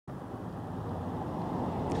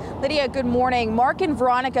Lydia, good morning. Mark and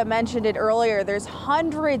Veronica mentioned it earlier. There's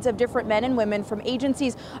hundreds of different men and women from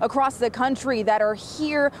agencies across the country that are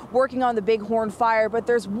here working on the Bighorn Fire. But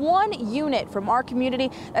there's one unit from our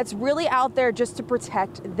community that's really out there just to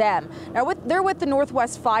protect them. Now, they're with the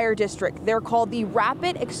Northwest Fire District. They're called the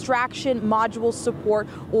Rapid Extraction Module Support,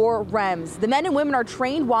 or REMS. The men and women are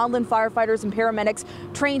trained wildland firefighters and paramedics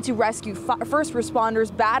trained to rescue first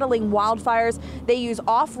responders battling wildfires. They use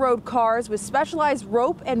off-road cars with specialized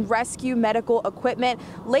rope and rescue medical equipment.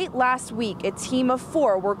 Late last week, a team of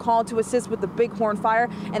 4 were called to assist with the Bighorn Fire,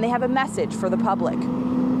 and they have a message for the public.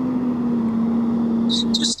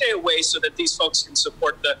 Just stay away so that these folks can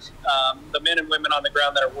support the men and women on the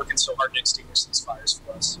ground that are working so hard to extinguish these fires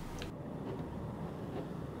for us.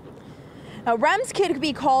 Now, REMS can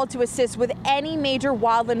be called to assist with any major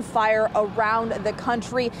wildland fire around the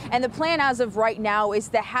country, and the plan as of right now is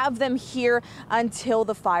to have them here until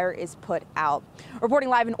the fire is put out. Reporting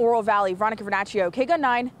live in Oro Valley, Veronica Vernacchio, KGUN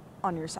 9 on your side.